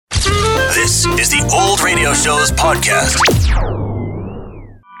This is the Old Radio Show's podcast.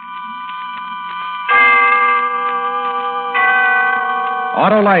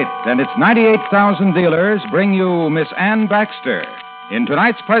 Autolite and its 98,000 dealers bring you Miss Ann Baxter in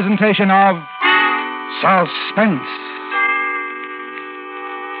tonight's presentation of Suspense.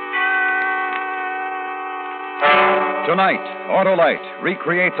 Tonight, Autolite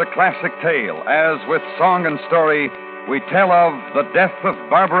recreates a classic tale as, with song and story, we tell of the death of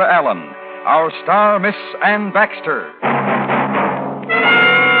Barbara Allen, our star, Miss Ann Baxter.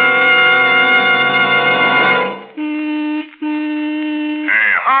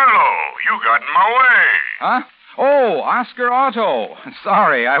 Got in my way. Huh? Oh, Oscar Otto.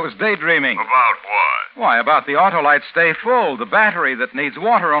 Sorry, I was daydreaming. About what? Why, about the Autolite Stay Full, the battery that needs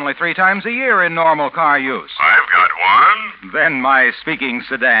water only 3 times a year in normal car use. I've got one. Then, my speaking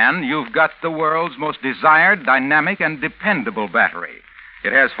sedan, you've got the world's most desired, dynamic, and dependable battery.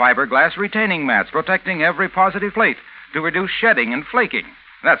 It has fiberglass retaining mats protecting every positive plate to reduce shedding and flaking.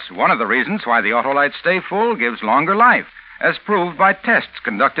 That's one of the reasons why the Autolite Stay Full gives longer life, as proved by tests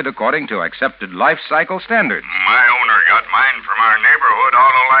conducted according to accepted life cycle standards. My owner got mine from our neighborhood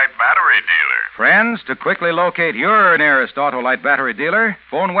Autolite battery dealer. Friends, to quickly locate your nearest Autolite battery dealer,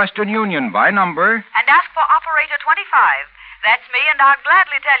 phone Western Union by number and ask for Operator 25. That's me, and I'll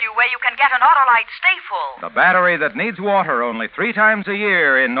gladly tell you where you can get an Autolite Stay Full. the battery that needs water only 3 times a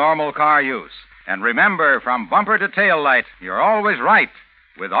year in normal car use. And remember, from bumper to tail light, you're always right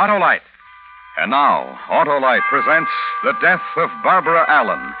with Autolite. And now, Autolite presents The Death of Barbara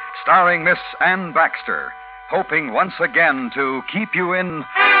Allen, starring Miss Ann Baxter, hoping once again to keep you in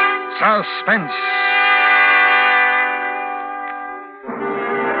suspense.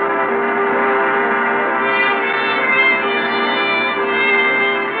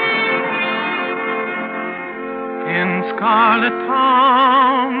 In Scarlet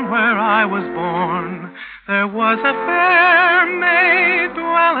Town, where I was born, there was a fair maid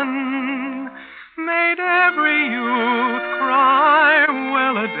dwelling, made every youth cry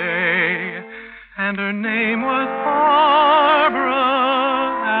well a day, and her name was Barbara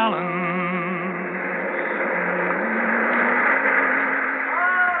Allen.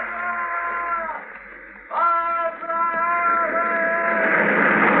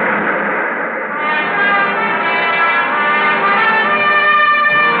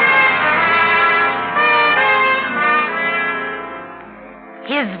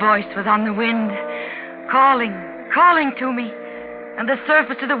 His voice was on the wind, calling to me, and the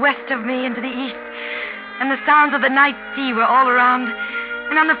surface to the west of me and to the east, and the sounds of the night sea were all around,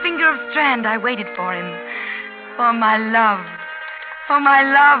 and on the finger of strand I waited for him, for my love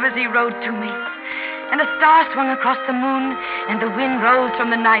as he rode to me, and a star swung across the moon, and the wind rose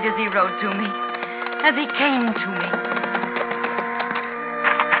from the night as he rode to me, as he came to me.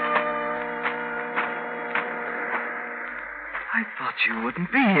 I thought you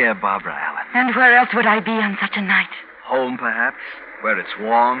wouldn't be here, Barbara Allen. And where else would I be on such a night? Home, perhaps, where it's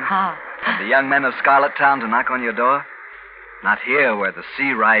warm. Ah. And the young men of Scarlet Town to knock on your door. Not here, where the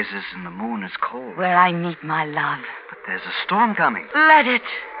sea rises and the moon is cold. Where I meet my love. But there's a storm coming. Let it.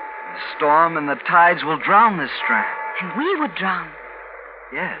 The storm and the tides will drown this strand. And we would drown.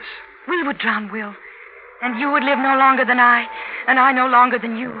 Yes. We would drown, Will. And you would live no longer than I, and I no longer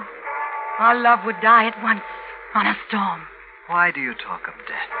than you. Our love would die at once on a storm. Why do you talk of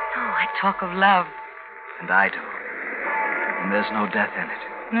death? Oh, I talk of love. And I do. And there's no death in it.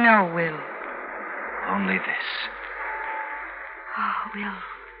 No, Will. Only this. Oh, Will.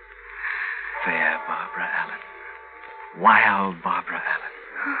 Fair Barbara Allen. Wild Barbara Allen.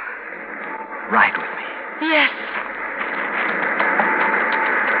 Ride with me. Yes.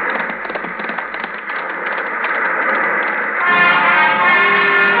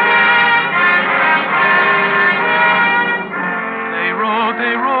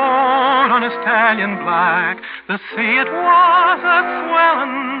 They rode on a stallion black. The sea it was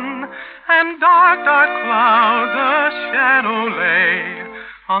a-swellin', and dark clouds a shadow lay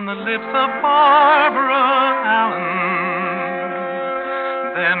on the lips of Barbara Allen.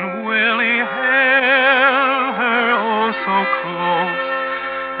 Then Willie held her oh so close,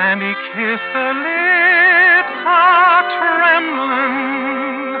 and he kissed her lips a-tremblin',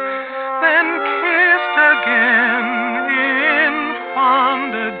 then kissed again in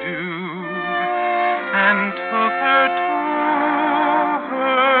fondue, and took her to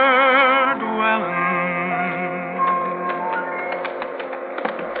her dwelling.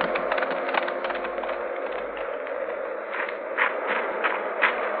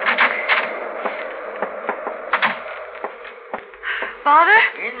 Father?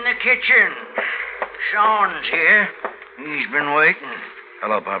 In the kitchen. Sean's here. He's been waiting.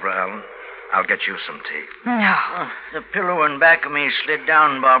 Hello, Barbara Allen. I'll get you some tea. No. Oh, the pillow in back of me slid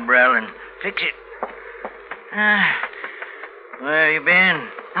down, Barbara Allen. Fix it. Where you been?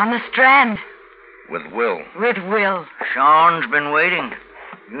 On the Strand. With Will. With Will. Sean's been waiting.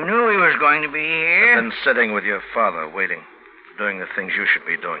 You knew he was going to be here. I've been sitting with your father, waiting, doing the things you should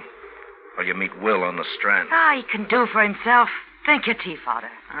be doing. While you meet Will on the Strand. He can do for himself. Drink your tea, Father.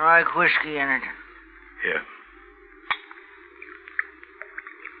 I like whiskey in it. Here.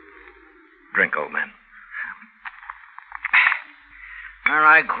 Drink, old man. I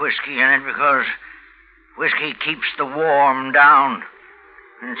like whiskey in it because whiskey keeps the warm down.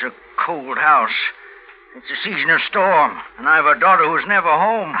 And it's a cold house. It's a season of storm, and I have a daughter who's never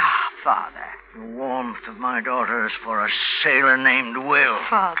home. Father. The warmth of my daughter is for a sailor named Will.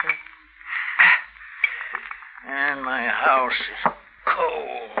 Father. And my house is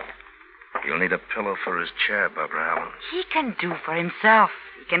cold. You'll need a pillow for his chair, Barbara Allen. He can do for himself.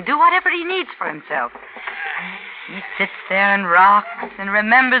 He can do whatever he needs for himself. He sits there and rocks and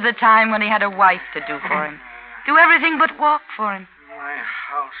remembers the time when he had a wife to do for him. Do everything but walk for him. My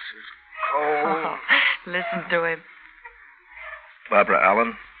house is cold. Listen to him. Barbara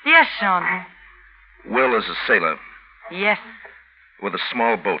Allen, Yes, Sean. Will is a sailor Yes. with a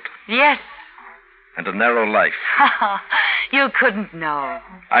small boat Yes. and a narrow life. You couldn't know.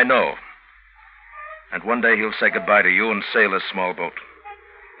 I know. And one day he'll say goodbye to you and sail his small boat.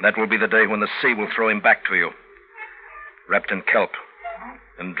 That will be the day when the sea will throw him back to you, wrapped in kelp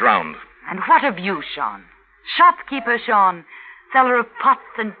and drowned. And what of you, Sean? Shopkeeper Sean, seller of pots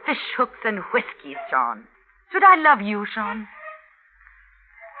and fish hooks and whiskey, Sean. Should I love you, Sean?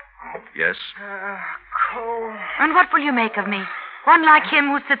 Yes? Cold. And what will you make of me? One like him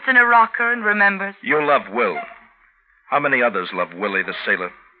who sits in a rocker and remembers. You love Will. How many others love Willie the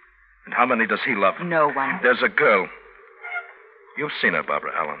sailor? And how many does he love? No one. There's a girl. You've seen her,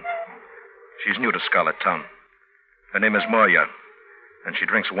 Barbara Allen. She's new to Scarlet Town. Her name is Moya, and she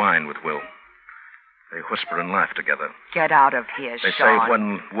drinks wine with Will. They whisper and laugh together. Get out of here, They Sean. say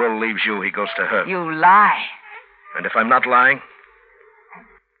when Will leaves you, he goes to her. You lie. And if I'm not lying,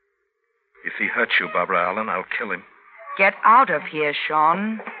 if he hurts you, Barbara Allen, I'll kill him. Get out of here,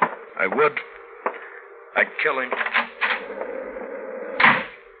 Sean. I would. I'd kill him.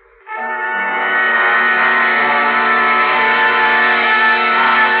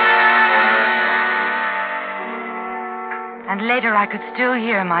 And later I could still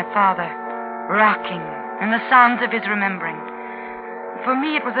hear my father rocking and the sounds of his remembering. For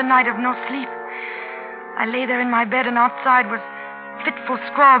me, it was a night of no sleep. I lay there in my bed, and outside was fitful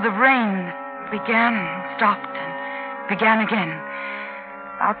squalls of rain that began and stopped and began again.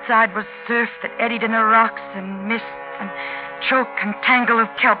 Outside was surf that eddied in the rocks and mists and choke and tangle of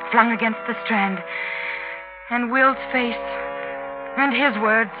kelp flung against the strand. And Will's face and his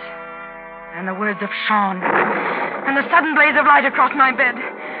words and the words of Sean and the sudden blaze of light across my bed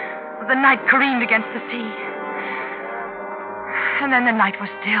as the night careened against the sea. And then the night was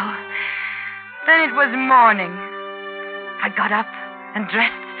still. Then it was morning. I got up and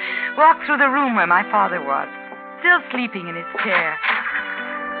dressed, walked through the room where my father was, still sleeping in his chair.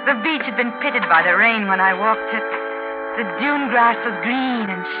 The beach had been pitted by the rain when I walked it. The dune grass was green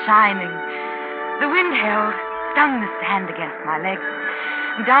and shining. The wind held, stung the sand against my legs.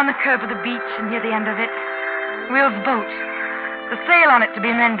 And down the curve of the beach and near the end of it, Will's boat, the sail on it to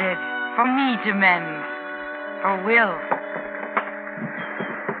be mended, for me to mend, for Will.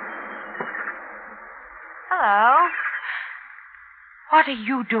 Hello. What are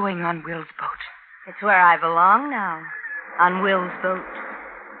you doing on Will's boat? It's where I belong now, on Will's boat,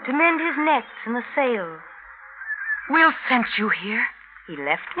 to mend his nets and the sail. Will sent you here? He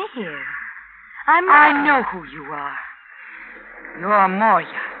left me here. I know who you are. You're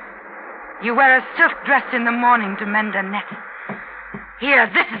Moya. You wear a silk dress in the morning to mend a net. Here,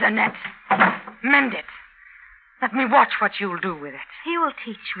 this is a net. Mend it. Let me watch what you'll do with it. He will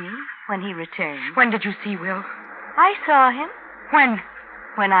teach me when he returns. When did you see Will? I saw him. When?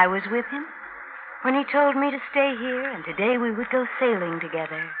 When I was with him. When he told me to stay here, and today we would go sailing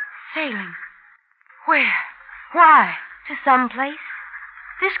together. Sailing? Where? Why? To some place.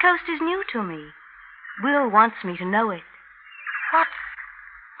 This coast is new to me. Will wants me to know it. What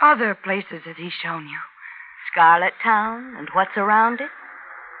other places has he shown you? Scarlet Town and what's around it.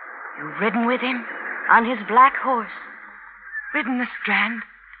 You've ridden with him? On his black horse. Ridden the Strand?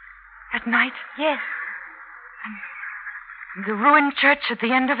 At night? Yes. And the ruined church at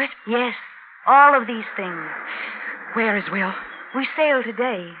the end of it? Yes. All of these things. Where is Will? We sail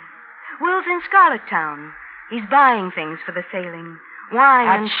today. Will's in Scarlet Town. He's buying things for the sailing. Wine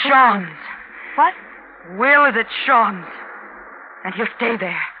at and Sean's. What? Will is at Sean's. And he'll stay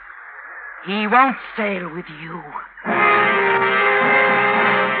there. He won't sail with you.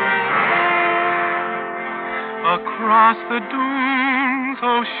 Across the dunes,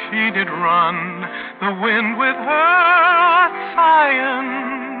 oh, she did run, the wind with her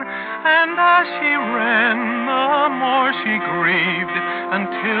a-sighing. And as she ran, the more she grieved,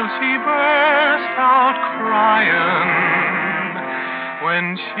 until she burst out crying.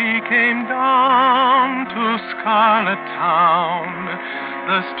 When she came down to Scarlet Town,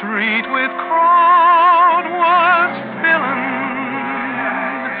 the street with crowd was filling.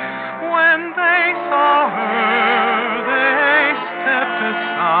 When they saw her, they stepped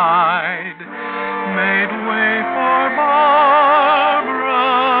aside, made way for Barbara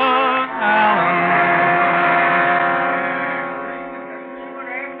Allen.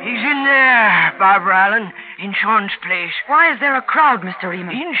 He's in there, Barbara Allen, in Sean's place. Why is there a crowd, Mr.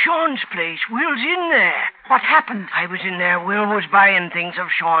 Eamon? In Sean's place. Will's in there. What happened? I was in there. Will was buying things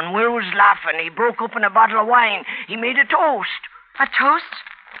of Sean. Will was laughing. He broke open a bottle of wine. He made a toast. A toast?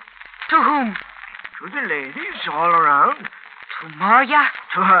 To whom? To the ladies all around. To Moria?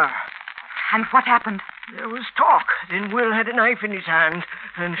 To her. And what happened? There was talk. Then Will had a knife in his hand,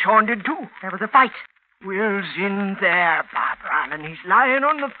 and Sean did too. There was a fight. Will's in there, Barbara Allen. He's lying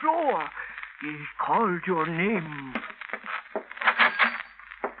on the floor. He called your name.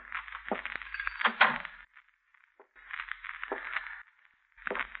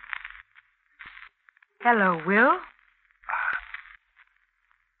 Hello, Will.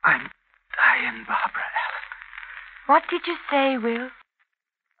 I'm dying, Barbara Allen. What did you say, Will?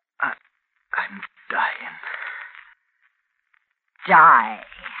 I'm dying. Die.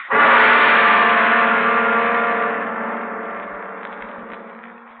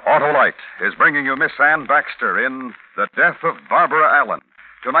 Autolite is bringing you Miss Ann Baxter in The Death of Barbara Allen.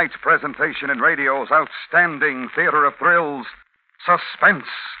 Tonight's presentation in radio's outstanding theater of thrills, Suspense.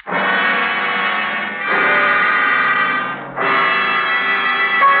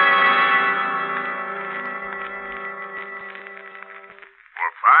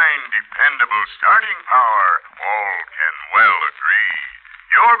 Fine, dependable starting power, all can well agree.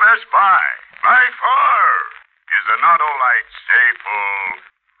 Your best buy, by far, is an Autolite Stay-Full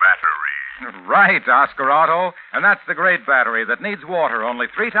battery. Right, Oscar Otto. And that's the great battery that needs water only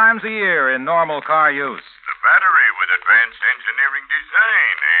 3 times a year in normal car use. The battery with advanced engineering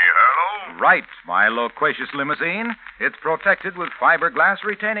design, Harlow? Right, my loquacious limousine. It's protected with fiberglass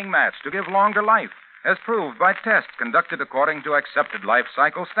retaining mats to give longer life, as proved by tests conducted according to accepted life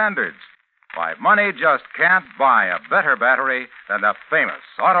cycle standards. Why, money just can't buy a better battery than the famous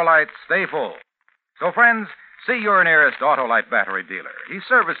Autolite Stay Full. So, friends, see your nearest Autolite battery dealer. He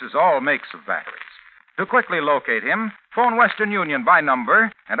services all makes of batteries. To quickly locate him, phone Western Union by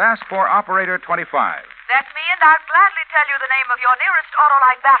number and ask for Operator 25. That's me, and I'll gladly tell you the name of your nearest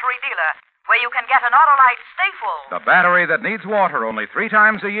Autolite battery dealer, where you can get an Autolite Stay Full. The battery that needs water only 3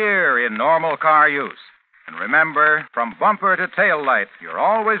 times a year in normal car use. And remember, from bumper to tail light, you're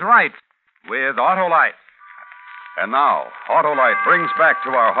always right with Autolite. And now, Autolite brings back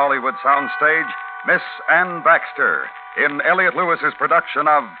to our Hollywood soundstage Miss Ann Baxter in Elliot Lewis's production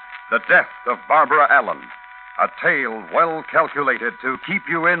of The Death of Barbara Allen, a tale well calculated to keep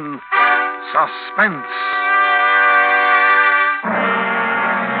you in suspense.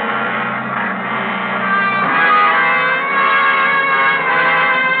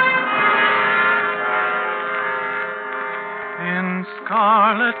 In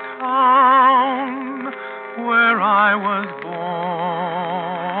Scarlet Town, where I was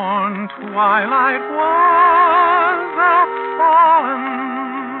born, twilight was a-fallen.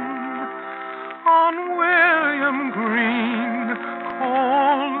 On William Green,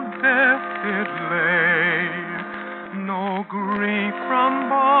 cold death it lay. No grief from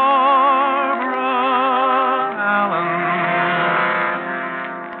Barbara Allen.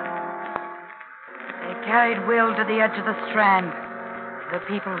 They carried Will to the edge of the Strand, the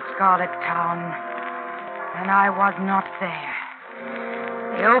people's Scarlet Town, and I was not there.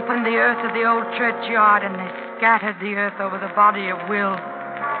 They opened the earth of the old churchyard, and they scattered the earth over the body of Will,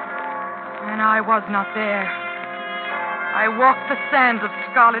 and I was not there. I walked the sands of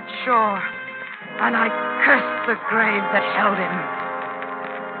Scarlet Shore, and I cursed the grave that held him.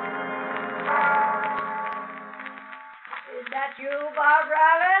 Is that you, Barbara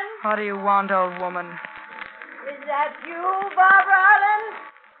Allen? What do you want, old woman? Is that you, Barbara Allen?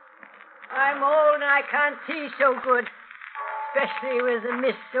 I'm old and I can't see so good, especially with the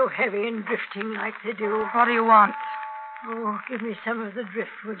mist so heavy and drifting like they do. What do you want? Oh, give me some of the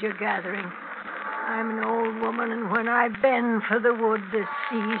driftwood you're gathering. I'm an old woman, and when I bend for the wood, the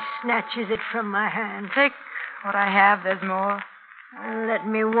sea snatches it from my hand. Take what I have, there's more. Let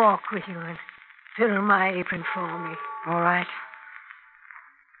me walk with you and fill my apron for me. All right.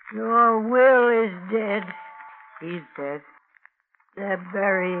 Your Will is dead. He's dead. They're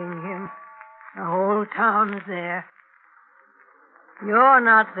burying him. The whole town's there. You're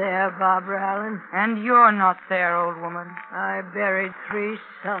not there, Barbara Allen. And you're not there, old woman. I buried 3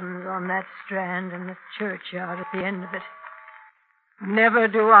 sons on that strand in the churchyard at the end of it. Never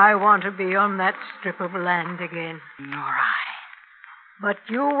do I want to be on that strip of land again. Nor I. But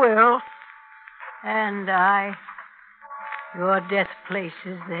you will. And I. Your death place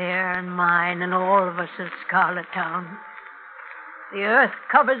is there, and mine, and all of us at Scarlet Town. The earth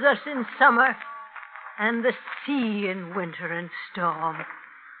covers us in summer, and the sea in winter and storm.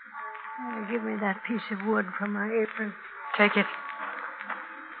 Give me that piece of wood from my apron. Take it.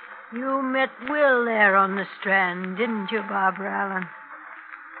 You met Will there on the strand, didn't you, Barbara Allen?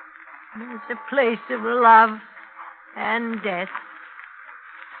 It's a place of love and death.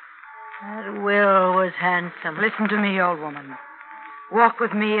 That Will was handsome. Listen to me, old woman. Walk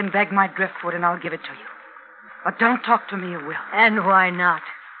with me and beg my driftwood, and I'll give it to you. But don't talk to me of Will. And why not?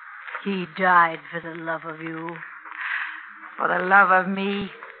 He died for the love of you. For the love of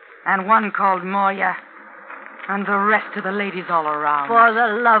me, and one called Moya, and the rest of the ladies all around. For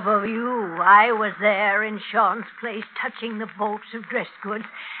the love of you. I was there in Sean's place, touching the bolts of dress goods,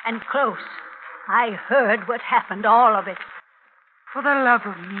 and close. I heard what happened, all of it. For the love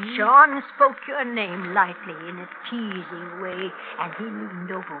of me. Sean spoke your name lightly in a teasing way, and he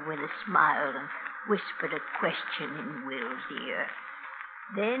leaned over with a smile and whispered a question in Will's ear.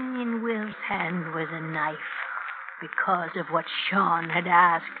 Then in Will's hand was a knife, because of what Sean had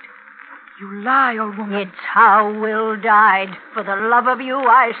asked. You lie, old woman. It's how Will died. For the love of you,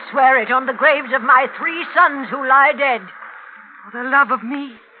 I swear it on the graves of my 3 sons who lie dead. For the love of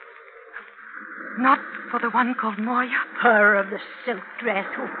me. Not for the one called Moya. Her of the silk dress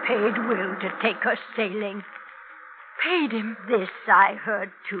who paid Will to take her sailing. Paid him? This I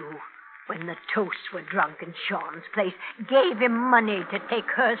heard, too, when the toasts were drunk in Sean's place. Gave him money to take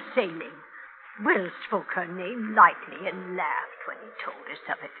her sailing. Will spoke her name lightly and laughed when he told us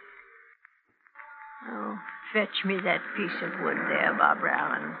of it. Oh, fetch me that piece of wood there, Barbara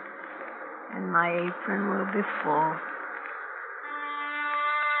Allen, and my apron will be full.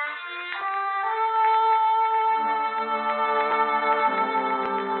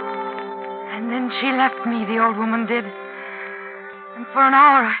 And then she left me, the old woman did. And for an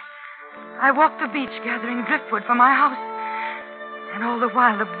hour, I walked the beach gathering driftwood for my house. And all the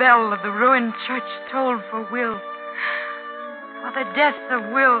while, the bell of the ruined church tolled for Will. For the death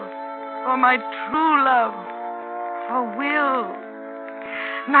of Will. For my true love. For Will.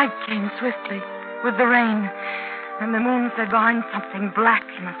 Night came swiftly with the rain, and the moon slid behind something black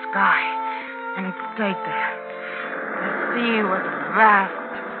in the sky, and it stayed there. The sea was vast.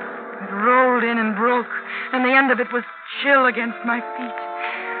 It rolled in and broke, and the end of it was chill against my feet.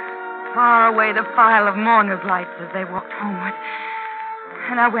 Far away the file of mourners' lights as they walked homeward.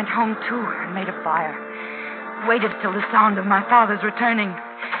 And I went home, too, and made a fire. Waited till the sound of my father's returning.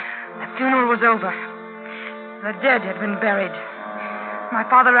 The funeral was over. The dead had been buried. My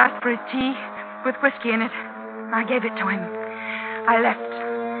father asked for his tea with whiskey in it. I gave it to him. I left.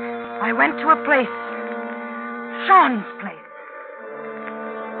 I went to a place. Sean's place.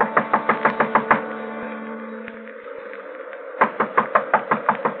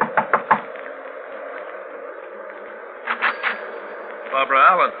 Barbara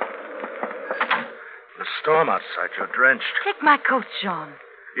Allen. The storm outside. You're drenched. Take my coat, Sean.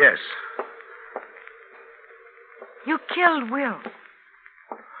 Yes. You killed Will.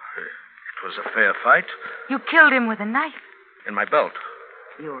 It was a fair fight. You killed him with a knife. In my belt.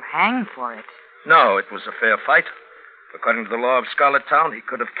 You'll hang for it. No, it was a fair fight. According to the law of Scarlet Town, he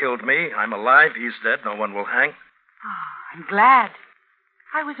could have killed me. I'm alive. He's dead. No one will hang. Oh, I'm glad.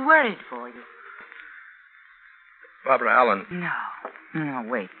 I was worried for you. Barbara Allen. No,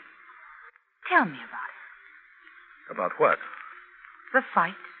 wait. Tell me about it. About what? The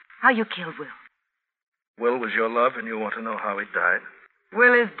fight. How you killed Will. Will was your love, and you want to know how he died?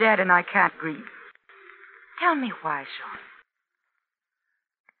 Will is dead, and I can't grieve. Tell me why, Sean.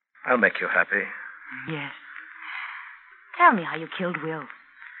 I'll make you happy. Yes. Tell me how you killed Will.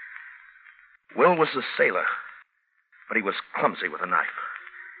 Will was a sailor, but he was clumsy with a knife.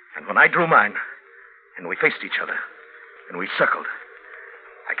 And when I drew mine, and we faced each other, and we circled,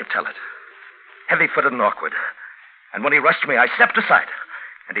 I could tell it. Heavy-footed and awkward. And when he rushed me, I stepped aside,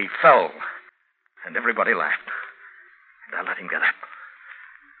 and he fell, and everybody laughed. And I let him get up.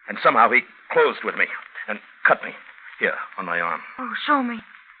 And somehow he closed with me and cut me here on my arm. Oh, show me.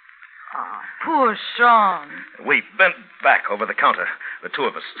 Oh, poor Sean. We bent back over the counter, the two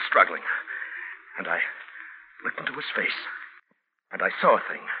of us struggling. And I looked into his face, and I saw a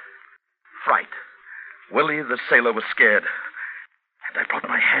thing. Fright. Willie the sailor was scared. And I brought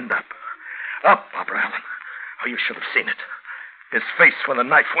my hand up. Up, Barbara Allen. Oh, you should have seen it. His face when the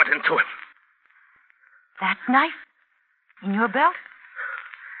knife went into him. That knife? In your belt?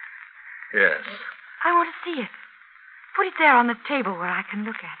 Yes. I want to see it. Put it there on the table where I can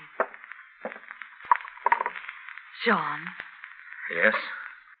look at it. Sean. Yes?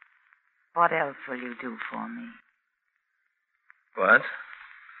 What else will you do for me? What?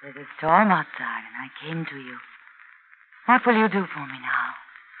 There's a storm outside, and I came to you. What will you do for me now?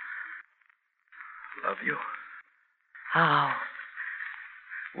 Love you. How?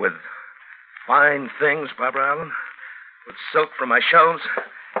 With fine things, Barbara Allen. With silk from my shelves.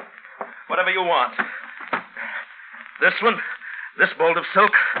 Whatever you want. This one? This bolt of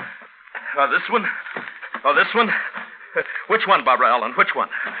silk? Or this one? Or this one? Which one, Barbara Allen? Which one?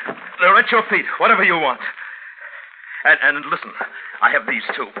 They're at your feet. Whatever you want. And listen, I have these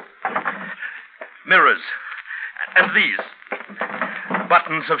too. Mirrors. And these.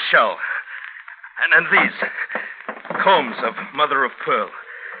 Buttons of shell. And these. Combs of mother of pearl.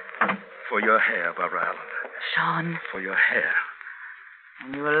 For your hair, Barbara Allen. Sean. For your hair.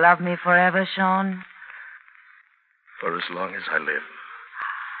 And you will love me forever, Sean? For as long as I live.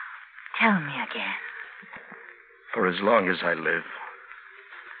 Tell me again. For as long as I live.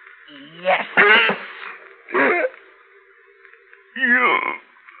 Yes. You.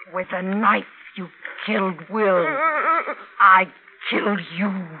 With a knife, you killed Will. I killed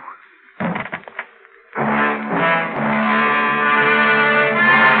you.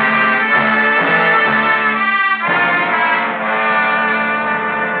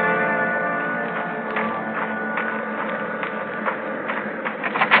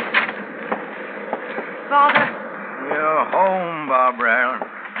 Father. You're home, Barbara Allen.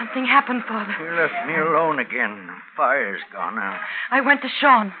 Something happened, Father. You left me alone again. The fire's gone out. I went to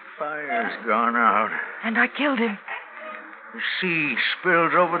Sean. Fire's gone out. And I killed him. The sea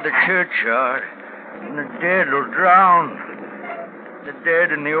spills over the churchyard, and the dead will drown. The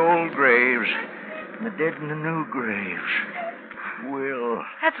dead in the old graves, and the dead in the new graves. Will.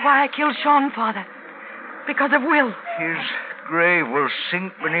 That's why I killed Sean, Father. Because of Will. His grave will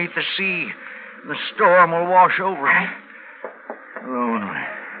sink beneath the sea. The storm will wash over it. Lonely.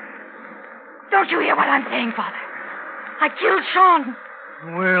 Don't you hear what I'm saying, Father? I killed Sean.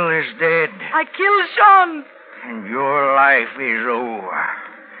 Will is dead. I killed Sean. And your life is over.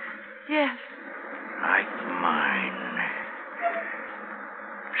 Yes. Like mine.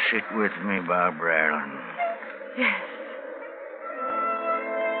 Sit with me, Barbara Allen. Yes.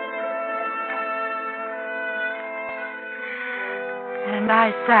 And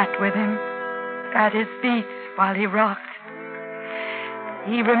I sat with him at his feet while he rocked.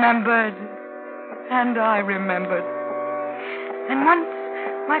 He remembered, and I remembered. And once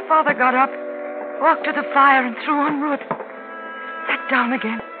my father got up, walked to the fire and threw on wood, sat down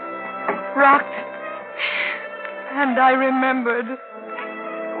again, rocked, and I remembered.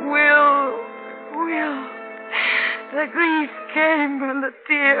 Will, the grief came and the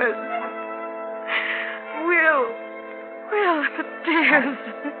tears. Will, the tears.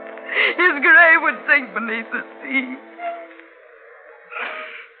 His grave would sink beneath the sea.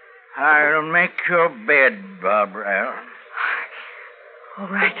 I'll make your bed, Barbara Allen. All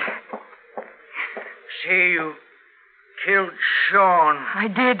right. See, you killed Sean. I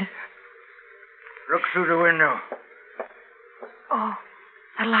did. Look through the window. Oh,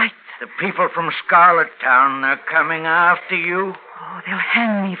 the lights. The people from Scarlet Town, they're coming after you. Oh, they'll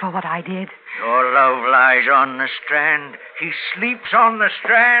hang me for what I did. Your love lies on the strand. He sleeps on the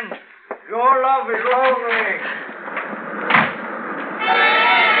strand. Your love is lonely.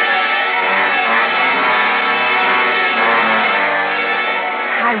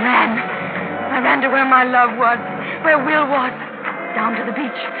 I ran to where my love was, where Will was. Down to the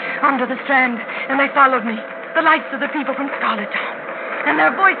beach, onto the strand, and they followed me. The lights of the people from Scarlet Town, and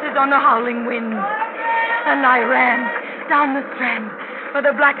their voices on the howling wind. And I ran down the strand, where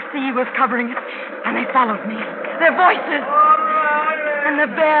the black sea was covering it, and they followed me. Their voices, and the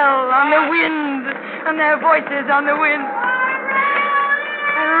bell on the wind, and their voices on the wind.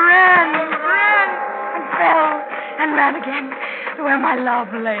 I ran, and fell, and ran again to where my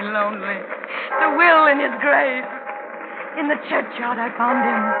love lay lonely. To Will in his grave. In the churchyard I found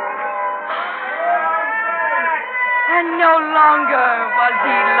him. And no longer was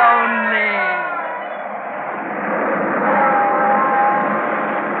he lonely.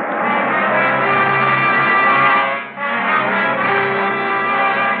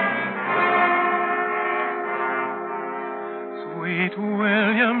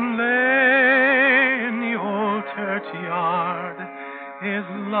 him lay in the old churchyard, his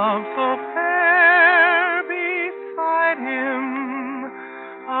love so fair beside him.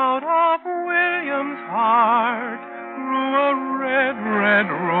 Out of William's heart grew a red, red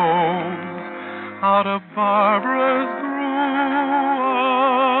rose. Out of Barbara's grew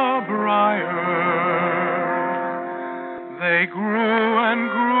a briar. They grew and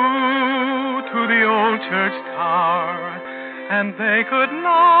grew to the old church tower, and they could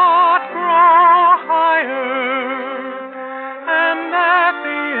not grow higher. And at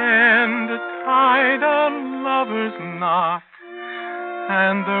the end tied a lover's knot,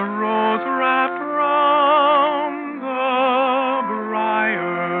 and the rose wrapped round the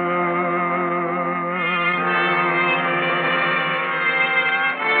briar.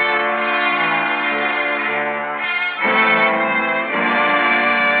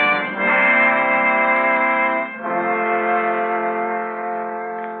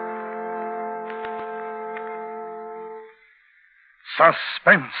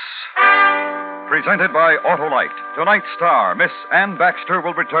 Suspense. Presented by Autolite. Tonight's star, Miss Ann Baxter,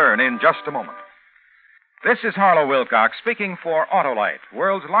 will return in just a moment. This is Harlow Wilcox speaking for Autolite,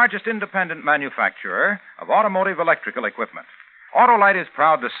 world's largest independent manufacturer of automotive electrical equipment. Autolite is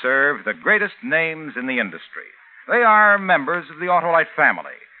proud to serve the greatest names in the industry. They are members of the Autolite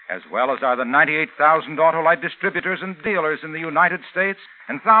family, as well as are the 98,000 Autolite distributors and dealers in the United States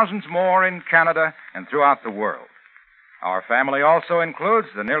and thousands more in Canada and throughout the world. Our family also includes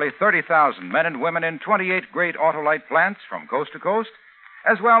the nearly 30,000 men and women in 28 great Autolite plants from coast to coast,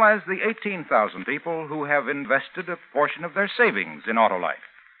 as well as the 18,000 people who have invested a portion of their savings in Autolite.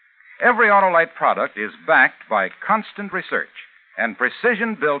 Every Autolite product is backed by constant research and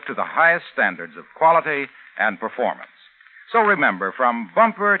precision built to the highest standards of quality and performance. So remember, from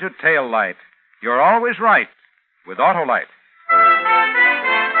bumper to tail light, you're always right with Autolite.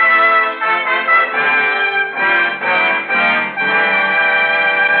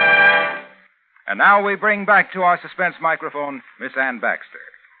 And now we bring back to our suspense microphone Miss Ann Baxter.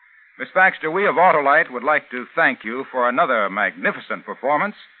 Miss Baxter, we of Autolite would like to thank you for another magnificent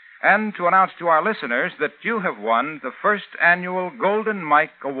performance and to announce to our listeners that you have won the first annual Golden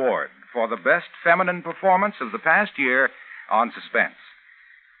Mike Award for the best feminine performance of the past year on Suspense.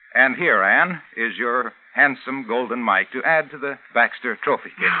 And here, Ann, is your handsome Golden Mike to add to the Baxter trophy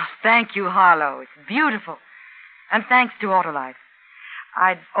case. Oh, thank you, Harlow. It's beautiful. And thanks to Autolite.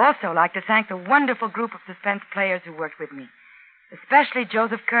 I'd also like to thank the wonderful group of suspense players who worked with me, especially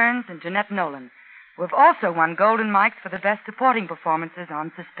Joseph Kearns and Jeanette Nolan, who have also won Golden Mikes for the best supporting performances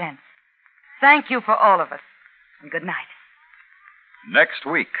on Suspense. Thank you for all of us, and good night. Next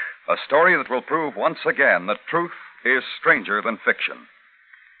week, a story that will prove once again that truth is stranger than fiction.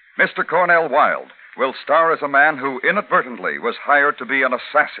 Mr. Cornell Wilde will star as a man who inadvertently was hired to be an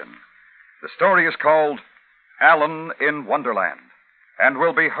assassin. The story is called Alan in Wonderland, and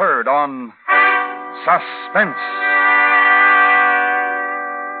will be heard on Suspense.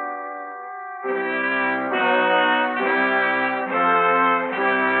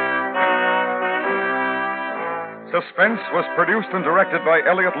 Suspense was produced and directed by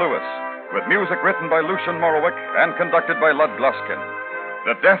Elliott Lewis, with music written by Lucian Morowick and conducted by Lud Gluskin.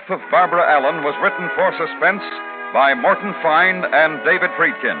 The Death of Barbara Allen was written for Suspense by Morton Fine and David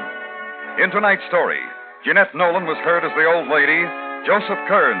Friedkin. In tonight's story, Jeanette Nolan was heard as the old lady, Joseph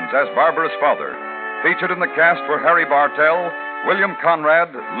Kearns as Barbara's father. Featured in the cast were Harry Bartell, William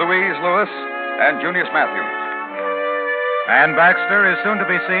Conrad, Louise Lewis, and Junius Matthews. Ann Baxter is soon to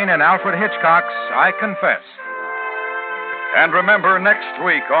be seen in Alfred Hitchcock's I Confess. And remember, next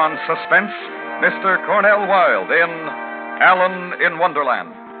week on Suspense, Mr. Cornell Wilde in Alan in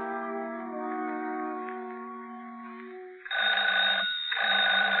Wonderland.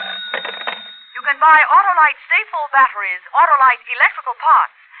 You can buy Autolite Stateful batteries, Autolite electrical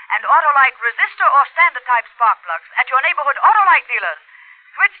parts, and Autolite resistor or standard type spark plugs at your neighborhood Autolite dealers.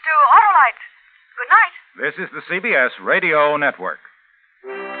 Switch to Autolite. Good night. This is the CBS Radio Network.